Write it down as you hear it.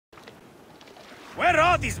Where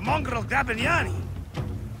are these mongrel Gabignani?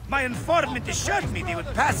 My informant assured me they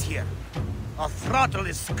would pass here. I'll throttle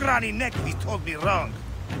his scrawny neck if he told me wrong.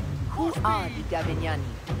 Who are the Gabignani?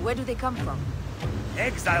 Where do they come from?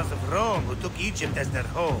 Exiles of Rome who took Egypt as their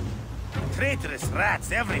home. Traitorous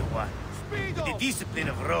rats, everyone. With the discipline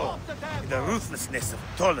of Rome, and the ruthlessness of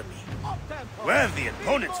Ptolemy. Worthy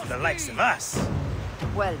opponents for the likes of us.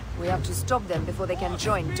 Well, we have to stop them before they can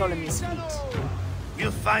join Ptolemy's fleet.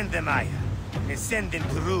 We'll find them, Aya, and send them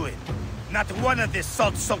to ruin. Not one of the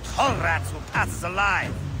salt-soaked hull rats will pass us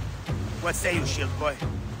alive. What say you, shield boy?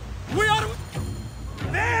 We are...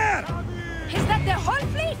 There! Is that their whole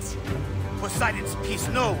fleet? Poseidon's peace,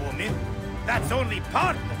 no, woman. That's only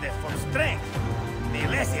part of their full strength. The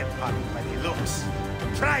lesser part by the looks.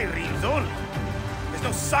 Triremes only. There's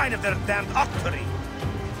no sign of their damned octory.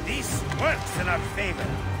 This works in our favor.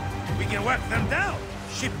 We can work them down,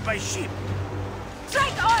 ship by ship.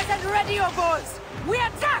 Strike oars and ready your bows! We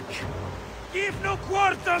attack! Give no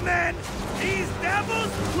quarter, men! These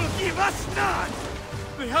devils will give us none!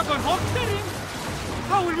 They have an hot-heading!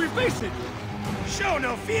 How will we face it? Show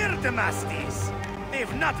no fear, Damastes.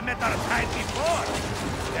 They've not met our kind before.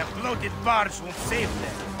 Their bloated barge won't save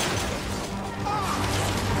them.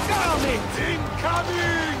 Damn it!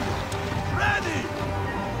 Incoming! Ready!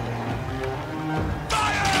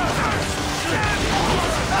 Fire!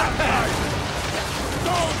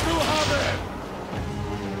 Those who have it!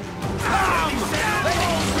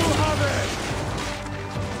 Those who have it!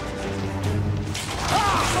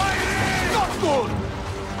 Fighting! Not good!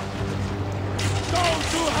 Those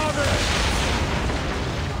who have it!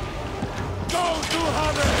 Those who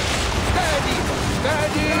have it! Steady!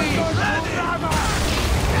 Steady! Ready!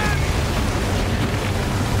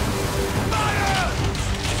 Fire!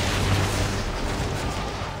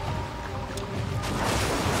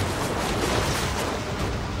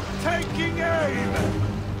 Taking aim!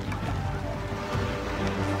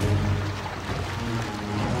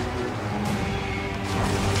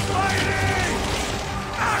 Fighting!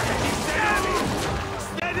 Steady!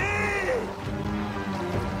 Steady!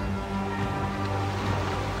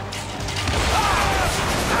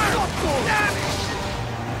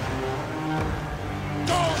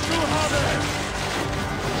 Those who have it!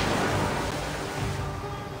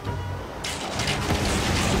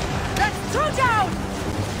 Let's throw down!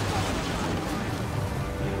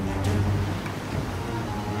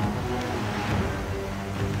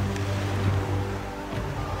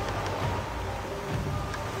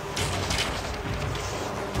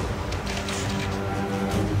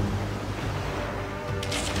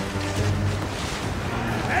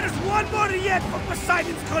 There's one more yet for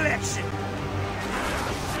Poseidon's collection.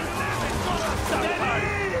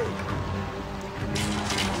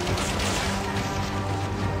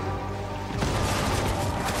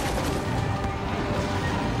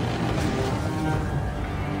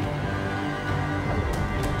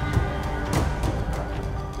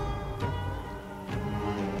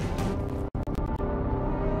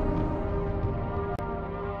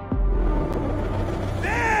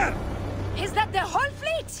 There! Is that their whole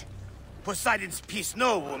fleet? Poseidon's peace,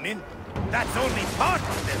 no, woman. That's only part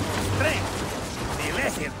of their strength. The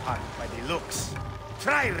lesser part by the looks.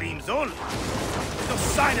 Triremes only. There's no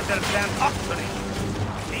sign of their damned octory.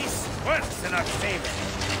 This works in our favor.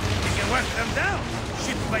 We can work them down,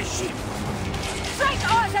 ship by ship. Strike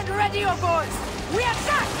oars and ready your bows! We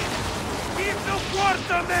attack! Give no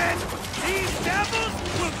quarter, men! These devils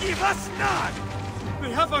will give us none!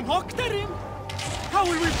 They have an octary? How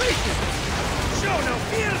will we face it? Show no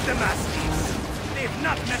fear, Damastes. They've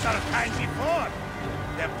not met our kind before.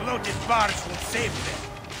 Their bloated barge will save them.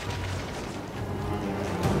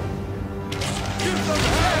 Give them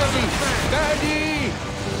hell on the fan! Daddy!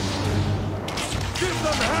 Give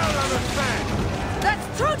them hell on the fan! Let's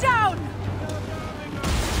throw down!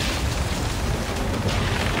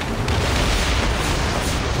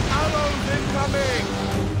 Arrows incoming!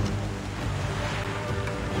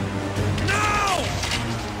 No!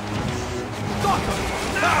 Got them!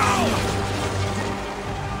 No!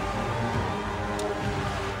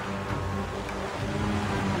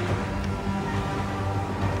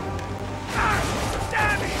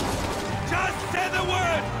 Damn it! Just say the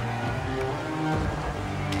word!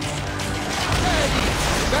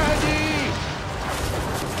 Daddy!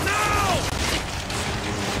 No!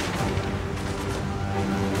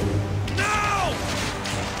 No!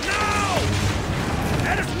 No!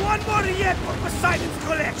 There's one more yet for Poseidon's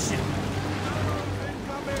collection!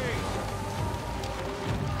 Incoming!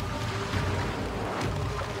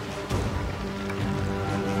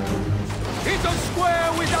 Hit them square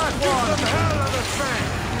with that one! Give them hell on the fan!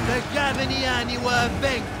 The Gabignani were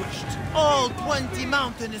vanquished. All 20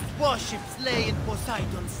 mountainous warships lay in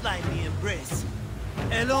Poseidon's slimy embrace.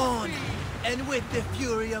 Alone, and with the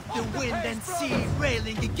fury of the wind and sea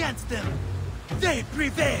railing against them, they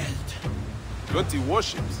prevailed. 20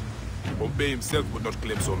 warships? Pompey himself would not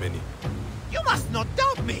claim so many. You must not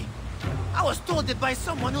doubt me. I was told it by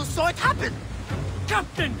someone who saw it happen.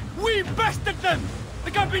 Captain, we bested them!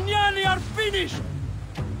 The Gabiniani are finished!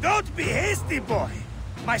 Don't be hasty, boy.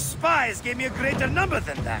 My spies gave me a greater number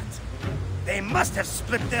than that. They must have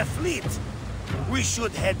split their fleet. We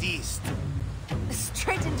should head east.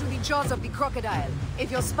 Straight into the jaws of the crocodile, if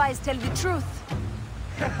your spies tell the truth.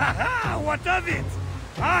 What of it?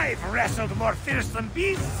 I've wrestled more fearsome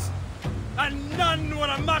beasts. And none were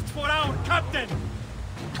a match for our captain!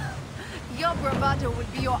 Your bravado will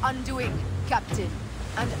be your undoing, Captain,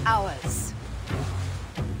 and ours.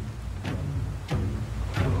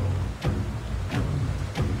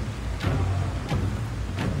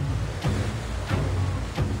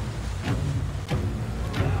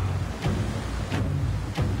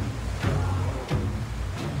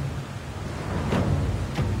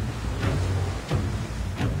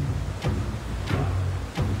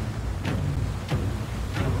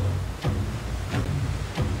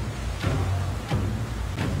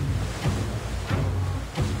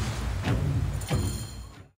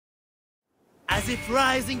 As if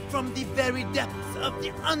rising from the very depths of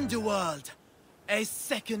the underworld, a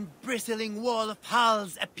second bristling wall of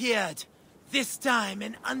hulls appeared. This time,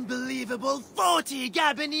 an unbelievable 40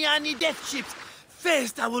 Gabiniani death ships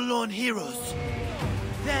faced our lone heroes.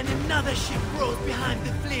 Then another ship rose behind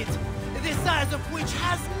the fleet, the size of which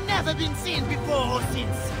has never been seen before or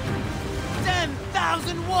since.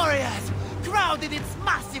 10,000 warriors crowded its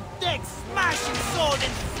massive decks, smashing sword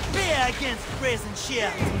and spear against brazen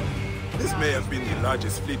shield. This may have been the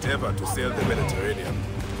largest fleet ever to sail the Mediterranean.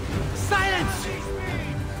 Silence!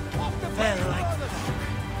 Fell like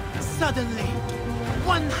fog. Suddenly,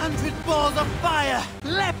 100 balls of fire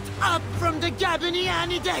leapt up from the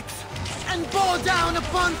Gabiniani decks and bore down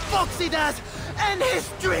upon Phoxidas and his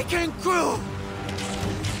stricken crew.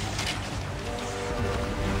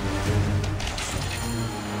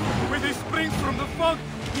 When they spring from the fog,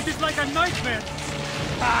 it is like a nightmare!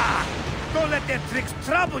 Ah! Don't let their tricks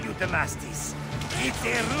trouble you, Damastes. It's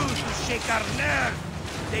a ruse to shake our nerve.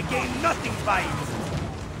 They gain nothing by it.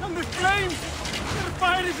 And the flames! Their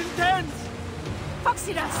fire is intense!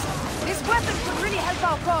 Phoxidas, this weapon could really help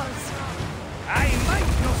our cause. I might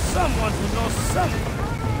know someone who knows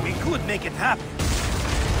someone. We could make it happen.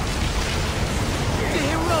 The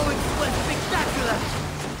heroics was spectacular.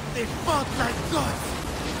 They fought like gods,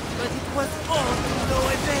 but it was all to no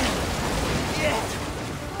avail. Yet,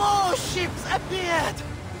 more ships appeared!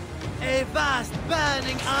 A vast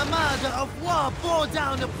burning armada of war bore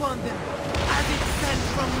down upon them as it sent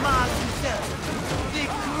from Mars himself. The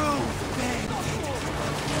crew fainted,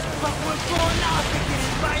 but were borne up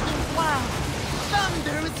again by the wild,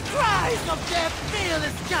 thunderous cries of their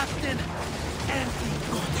fearless captain and the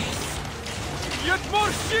goddess. Yet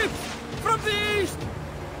more ships! From the east!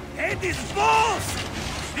 Head is balls!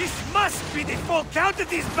 This must be the full count of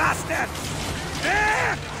these bastards!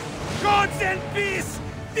 There! Gods and peace!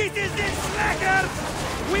 This is it, slackers!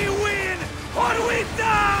 We win or we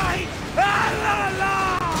die! Ah, la,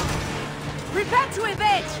 la! Prepare to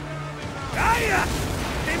evade! Aya!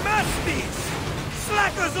 Damastes!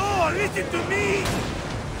 Slackers all, listen to me!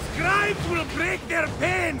 Scribes will break their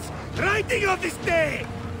pens, writing of this day!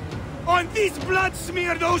 On this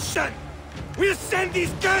blood-smeared ocean, we'll send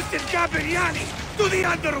these cursed Gabiniani to the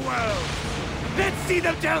underworld! Let's see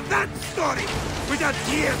them tell that story without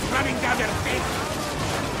tears running down their faces!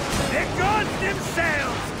 The gods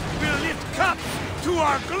themselves will lift cups to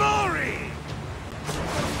our glory!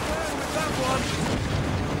 With that one!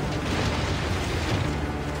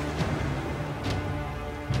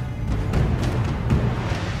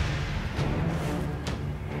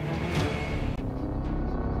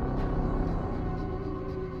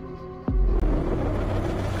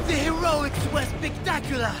 Was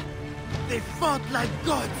spectacular. They fought like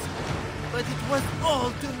gods, but it was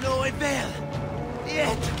all to no avail.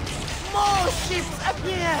 Yet, more ships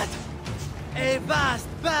appeared. A vast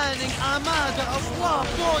burning armada of war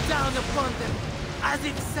bore down upon them, as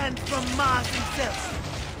if sent from Mars himself.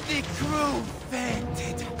 The crew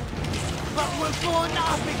fainted, but were borne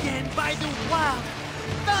up again by the wild,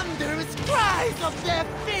 thunderous cries of their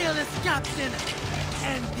fearless captain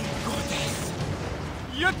and the goddess.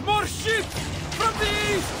 Yet more ships! From the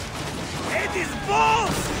east! It is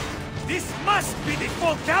balls! This must be the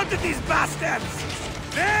full count of these bastards!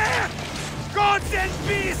 There! Gods and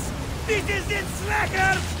peace! This is it,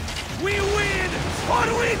 slackers! We win or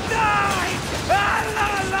we die! Ah, la,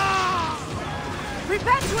 la!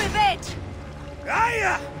 Repent with it!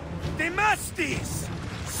 Aya! Demastes!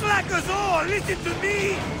 Slackers all, listen to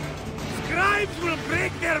me! Scribes will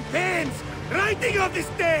break their pens, writing of this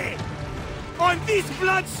day! On this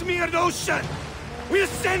blood-smeared ocean, we'll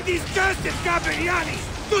send these cursed Gabriani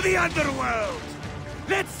to the underworld!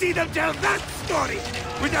 Let's see them tell that story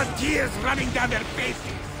without tears running down their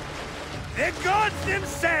faces! The gods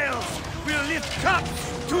themselves will lift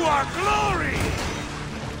cups to our glory!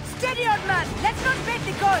 Steady, old man! Let's not bait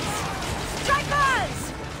the gods! Strike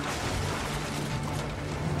us!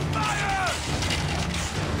 Fire!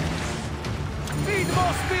 Need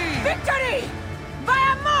more speed! Victory!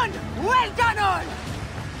 Via Moon! Well done all!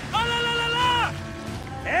 La la la la la!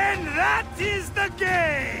 And that is the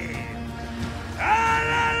game! Ah,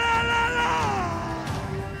 la la!